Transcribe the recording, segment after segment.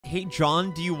Hey,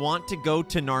 John, do you want to go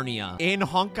to Narnia? In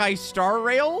Honkai Star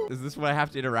Rail? Is this what I have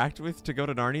to interact with to go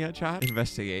to Narnia, chat?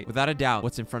 Investigate. Without a doubt,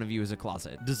 what's in front of you is a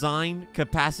closet. Design,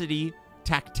 capacity,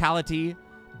 tactility,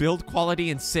 build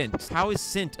quality, and scent. How is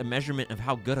scent a measurement of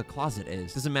how good a closet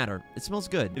is? Doesn't matter. It smells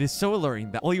good. It is so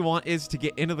alluring that all you want is to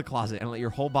get into the closet and let your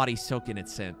whole body soak in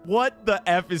its scent. What the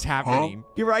F is happening?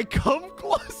 Huh? Here I come,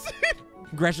 closet.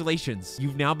 Congratulations.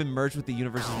 You've now been merged with the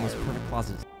universe's most perfect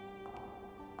closet.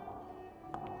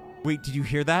 Wait, did you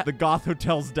hear that? The Goth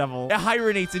Hotel's devil. It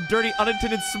hibernates in dirty,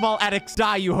 unattended small attics.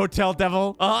 Die, you hotel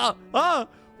devil.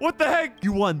 What the heck?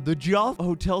 You won. The Goth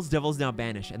Hotel's devil is now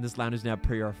banished, and this lounge is now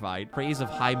purified. Praise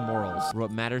of high morals. What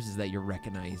matters is that you're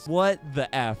recognized. What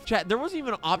the F? Chat, there wasn't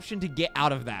even an option to get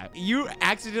out of that. You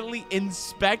accidentally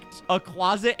inspect a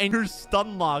closet and you're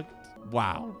stun locked.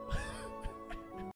 Wow.